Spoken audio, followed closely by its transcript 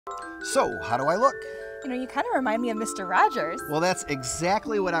So, how do I look? You know, you kind of remind me of Mr. Rogers. Well, that's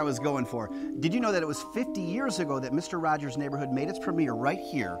exactly what I was going for. Did you know that it was 50 years ago that Mr. Rogers' Neighborhood made its premiere right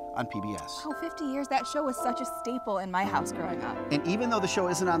here on PBS? Oh, 50 years. That show was such a staple in my house growing up. And even though the show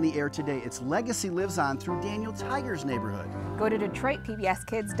isn't on the air today, its legacy lives on through Daniel Tiger's Neighborhood. Go to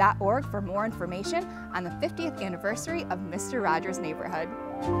DetroitPBSKids.org for more information on the 50th anniversary of Mr. Rogers' Neighborhood.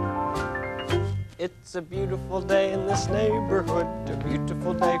 It's a beautiful day in this neighborhood, a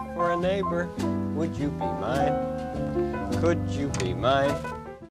beautiful day for a neighbor. Would you be mine? Could you be mine?